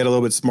I think I get a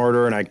little bit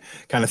smarter and I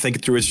kind of think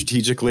it through it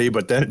strategically,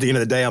 but then at the end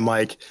of the day, I'm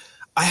like,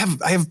 I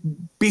have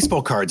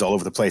baseball cards all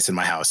over the place in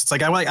my house. It's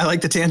like I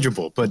like the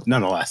tangible, but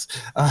nonetheless,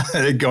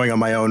 going on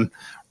my own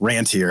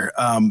rant here.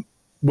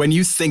 When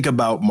you think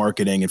about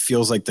marketing, it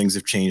feels like things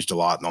have changed a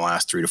lot in the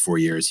last 3 to 4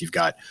 years. You've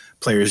got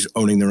players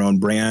owning their own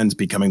brands,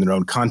 becoming their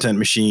own content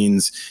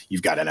machines.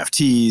 You've got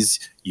NFTs.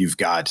 You've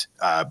got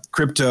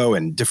crypto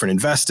and different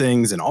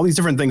investings and all these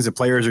different things that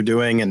players are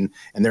doing and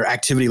their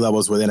activity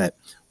levels within it.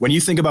 When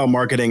you think about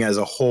marketing as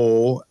a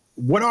whole,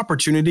 what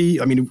opportunity,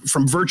 I mean,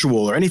 from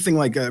virtual or anything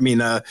like,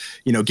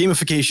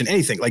 gamification,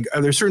 anything, like,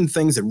 are there certain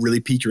things that really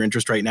pique your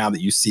interest right now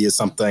that you see as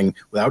something,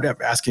 without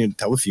asking you to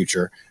tell the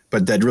future,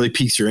 but that really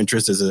piques your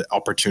interest as an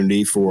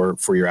opportunity for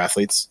your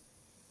athletes?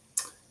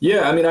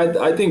 Yeah, I mean,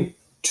 I think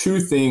two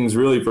things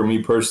really for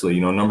me personally.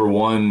 Number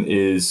one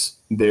is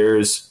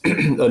there's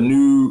a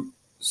new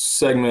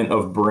segment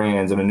of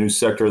brands and a new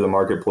sector of the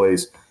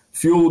marketplace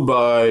fueled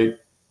by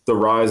the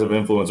rise of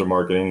influencer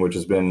marketing, which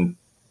has been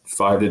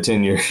 5 to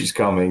 10 years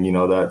coming.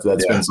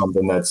 That's been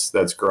something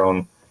that's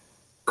grown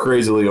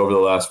crazily over the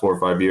last 4 or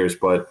 5 years.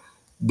 But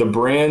the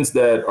brands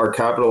that are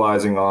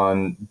capitalizing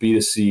on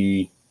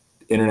B2C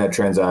internet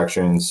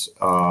transactions,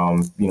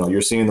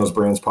 you're seeing those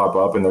brands pop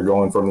up, and they're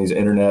going from these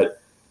internet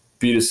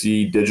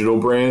B2C digital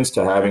brands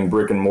to having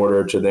brick and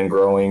mortar to then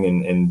growing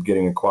and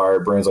getting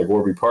acquired. Brands like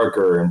Warby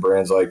Parker and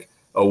brands like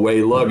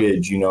Away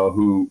Luggage,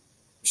 who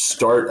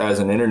start as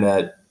an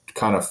internet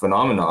kind of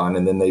phenomenon,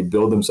 and then they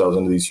build themselves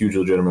into these huge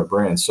legitimate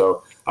brands.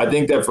 So I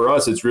think that for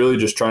us, it's really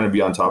just trying to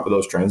be on top of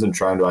those trends and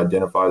trying to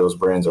identify those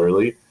brands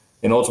early,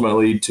 and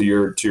ultimately, to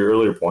your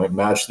earlier point,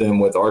 match them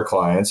with our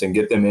clients and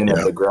get them in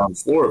at the ground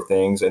floor of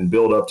things and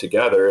build up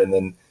together. And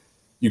then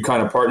you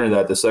kind of partner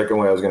that. The second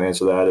way I was going to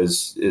answer that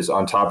is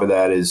on top of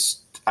that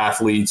is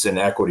athletes and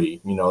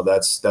equity.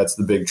 That's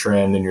the big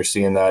trend, and you're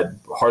seeing that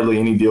hardly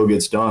any deal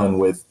gets done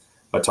with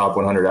a top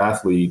 100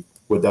 athlete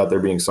without there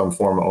being some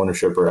form of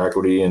ownership or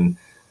equity. And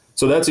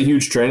so that's a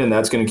huge trend, and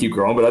that's going to keep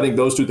growing. But I think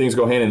those two things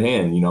go hand in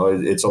hand.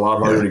 It's a lot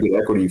harder to get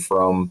equity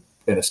from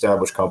an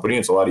established company.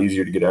 It's a lot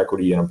easier to get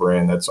equity in a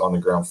brand that's on the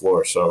ground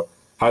floor. So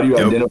how do you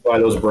identify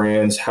those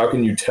brands? How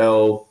can you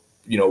tell,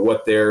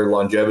 what their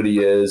longevity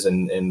is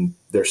and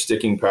their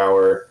sticking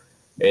power?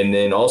 And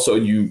then also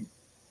you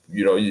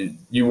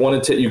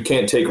want to you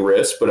can't take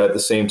risks, but at the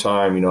same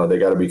time, they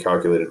got to be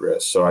calculated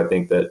risks. So I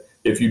think that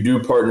if you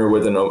do partner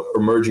with an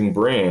emerging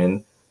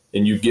brand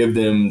and you give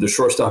them the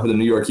shortstop of the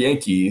New York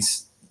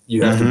Yankees,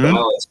 you have to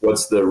balance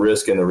what's the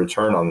risk and the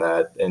return on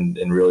that, and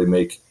really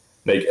make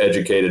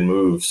educated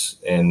moves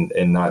and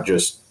not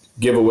just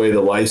give away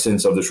the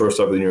license of the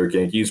shortstop of the New York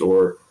Yankees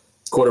or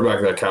quarterback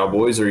of the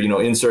Cowboys, or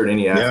insert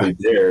any athlete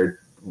there.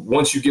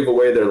 Once you give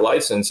away their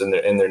license and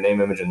their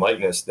name, image, and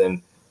likeness,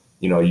 then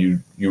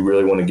you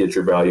really want to get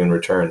your value in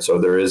return. So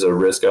there is a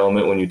risk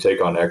element when you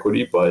take on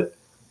equity, but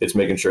it's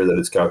making sure that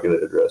it's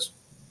calculated risk.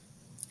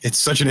 It's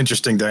such an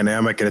interesting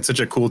dynamic, and it's such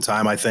a cool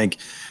time, I think,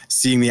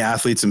 seeing the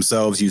athletes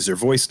themselves use their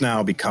voice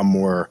now, become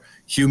more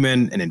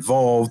human and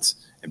involved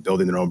and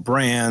building their own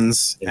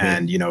brands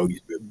and,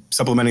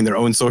 supplementing their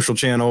own social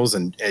channels.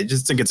 And I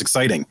just think it's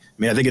exciting. I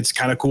mean, I think it's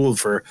kind of cool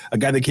for a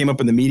guy that came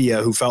up in the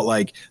media who felt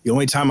like the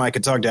only time I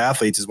could talk to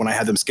athletes is when I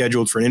had them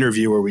scheduled for an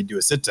interview or we'd do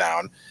a sit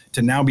down,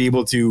 to now be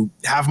able to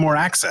have more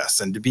access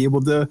and to be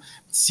able to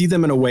see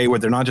them in a way where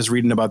they're not just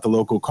reading about the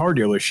local car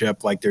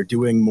dealership, like they're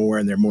doing more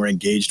and they're more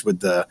engaged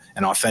with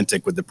and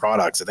authentic with the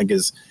products. I think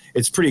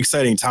it's pretty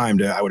exciting time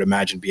to, I would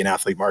imagine, be in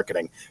athlete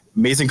marketing.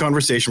 Amazing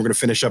conversation. We're going to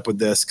finish up with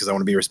this because I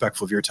want to be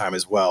respectful of your time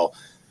as well.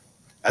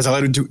 As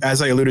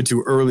I alluded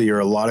to earlier,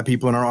 a lot of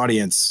people in our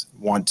audience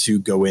want to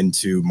go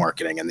into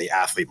marketing and the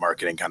athlete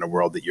marketing kind of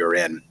world that you're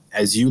in.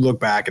 As you look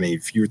back, and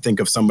if you think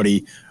of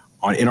somebody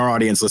in our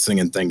audience listening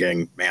and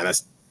thinking, man,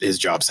 his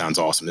job sounds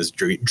awesome, his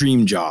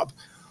dream job,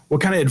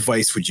 what kind of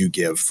advice would you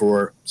give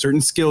for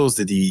certain skills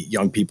that the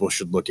young people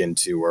should look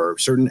into, or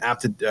certain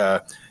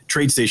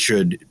traits they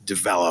should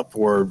develop,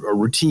 or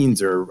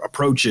routines or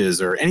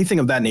approaches or anything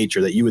of that nature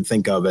that you would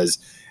think of as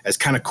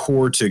kind of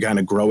core to kind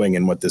of growing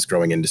in what this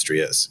growing industry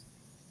is?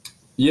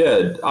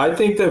 Yeah, I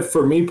think that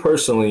for me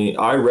personally,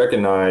 I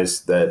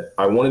recognize that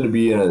I wanted to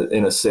be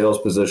in a sales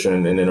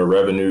position and in a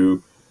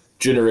revenue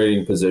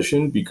generating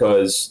position,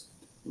 because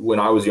when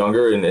I was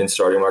younger and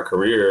starting my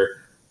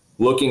career,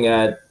 looking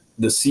at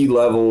the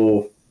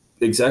C-level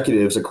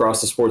executives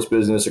across the sports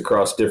business,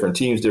 across different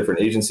teams,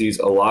 different agencies,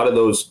 a lot of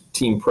those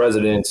team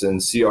presidents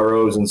and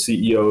CROs and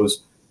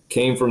CEOs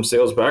came from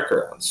sales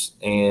backgrounds.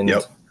 And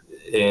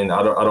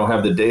I don't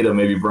have the data.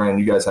 Maybe Brian,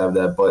 you guys have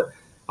that, but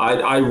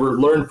I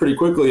learned pretty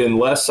quickly,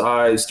 unless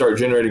I start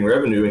generating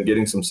revenue and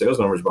getting some sales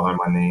numbers behind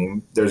my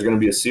name, there's going to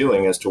be a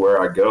ceiling as to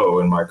where I go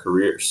in my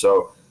career.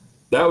 So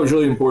that was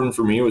really important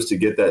for me, was to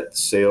get that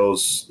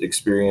sales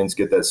experience,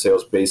 get that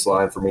sales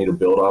baseline for me to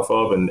build off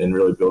of and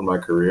really build my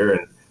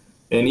career.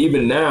 And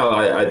even now,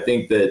 I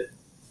think that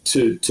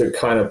to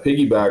kind of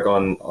piggyback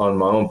on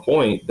my own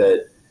point,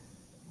 that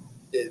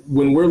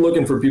when we're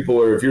looking for people,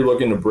 or if you're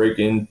looking to break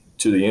into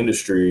the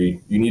industry,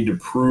 you need to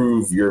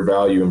prove your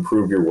value and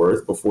prove your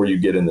worth before you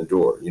get in the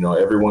door.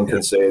 Everyone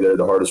can say they're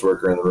the hardest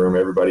worker in the room.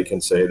 Everybody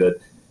can say that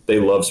they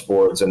love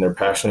sports and they're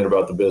passionate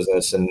about the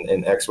business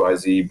and X, Y,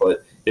 Z.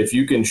 But if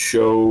you can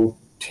show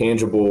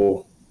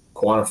tangible,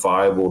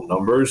 quantifiable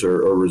numbers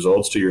or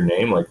results to your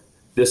name, like,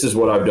 this is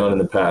what I've done in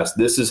the past.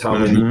 This is how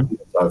many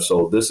units I've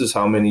sold. This is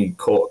how many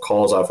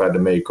calls I've had to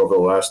make over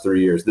the last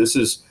 3 years. This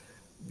is,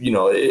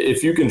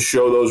 if you can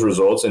show those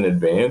results in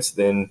advance,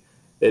 then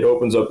it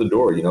opens up the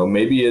door.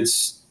 Maybe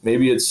it's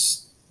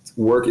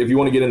work. If you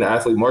want to get into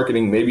athlete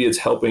marketing, maybe it's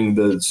helping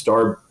the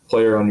star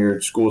player on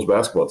your school's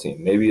basketball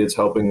team. Maybe it's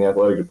helping the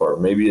athletic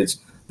department.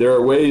 There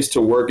are ways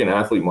to work in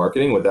athlete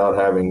marketing without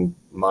having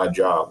my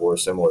job or a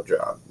similar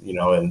job,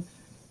 and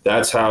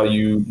that's how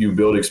you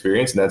build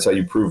experience, and that's how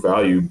you prove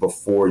value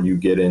before you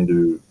get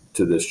into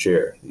this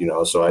chair.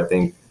 So I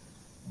think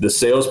the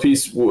sales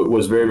piece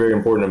was very, very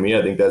important to me.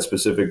 I think that's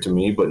specific to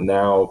me. But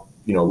now,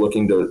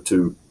 looking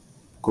to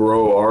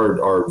grow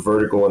our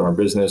vertical in our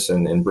business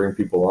and bring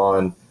people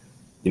on,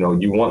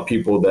 you want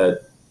people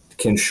that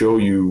can show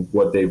you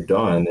what they've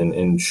done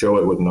and show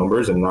it with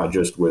numbers and not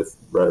just with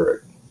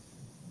rhetoric.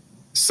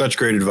 Such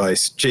great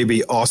advice.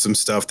 JB, awesome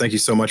stuff. Thank you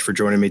so much for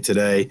joining me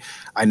today.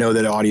 I know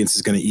that the audience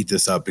is going to eat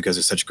this up because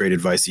there's such great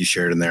advice you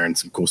shared in there and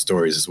some cool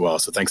stories as well.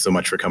 So thanks so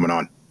much for coming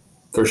on.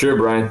 For sure,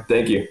 Brian.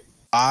 Thank you.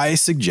 I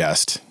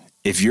suggest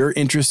if your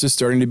interest is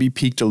starting to be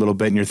piqued a little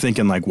bit and you're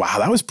thinking like, wow,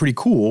 that was pretty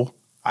cool.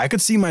 I could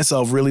see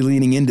myself really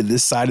leaning into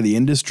this side of the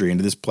industry,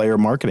 into this player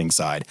marketing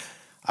side.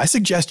 I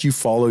suggest you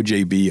follow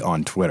JB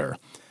on Twitter.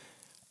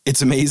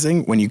 It's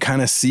amazing when you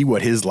kind of see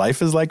what his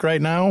life is like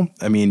right now.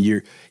 I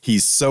mean,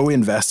 he's so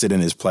invested in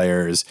his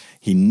players.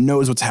 He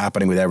knows what's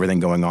happening with everything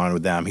going on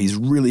with them. He's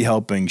really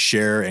helping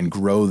share and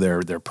grow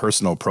their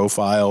personal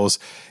profiles.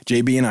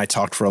 JB and I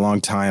talked for a long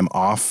time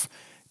off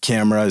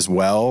camera as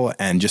well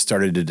and just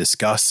started to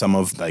discuss some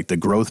of like the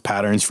growth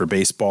patterns for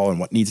baseball and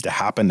what needs to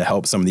happen to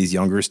help some of these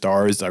younger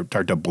stars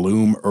start to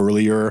bloom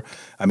earlier.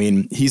 I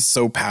mean, he's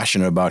so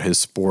passionate about his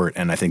sport,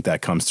 and I think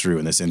that comes through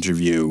in this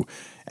interview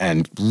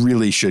and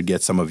really should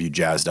get some of you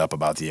jazzed up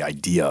about the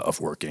idea of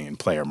working in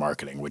player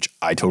marketing, which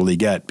I totally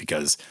get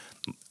because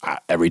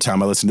every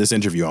time I listen to this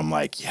interview, I'm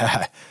like,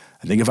 yeah,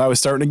 I think if I was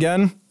starting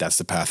again, that's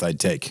the path I'd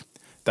take.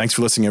 Thanks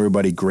for listening,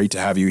 everybody. Great to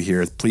have you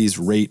here. Please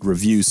rate,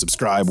 review,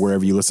 subscribe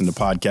wherever you listen to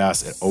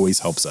podcasts. It always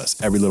helps us.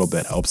 Every little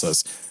bit helps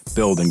us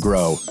build and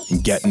grow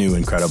and get new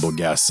incredible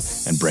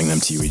guests and bring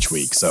them to you each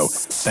week. So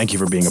thank you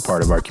for being a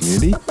part of our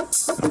community.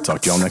 I'll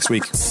talk to you all next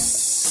week.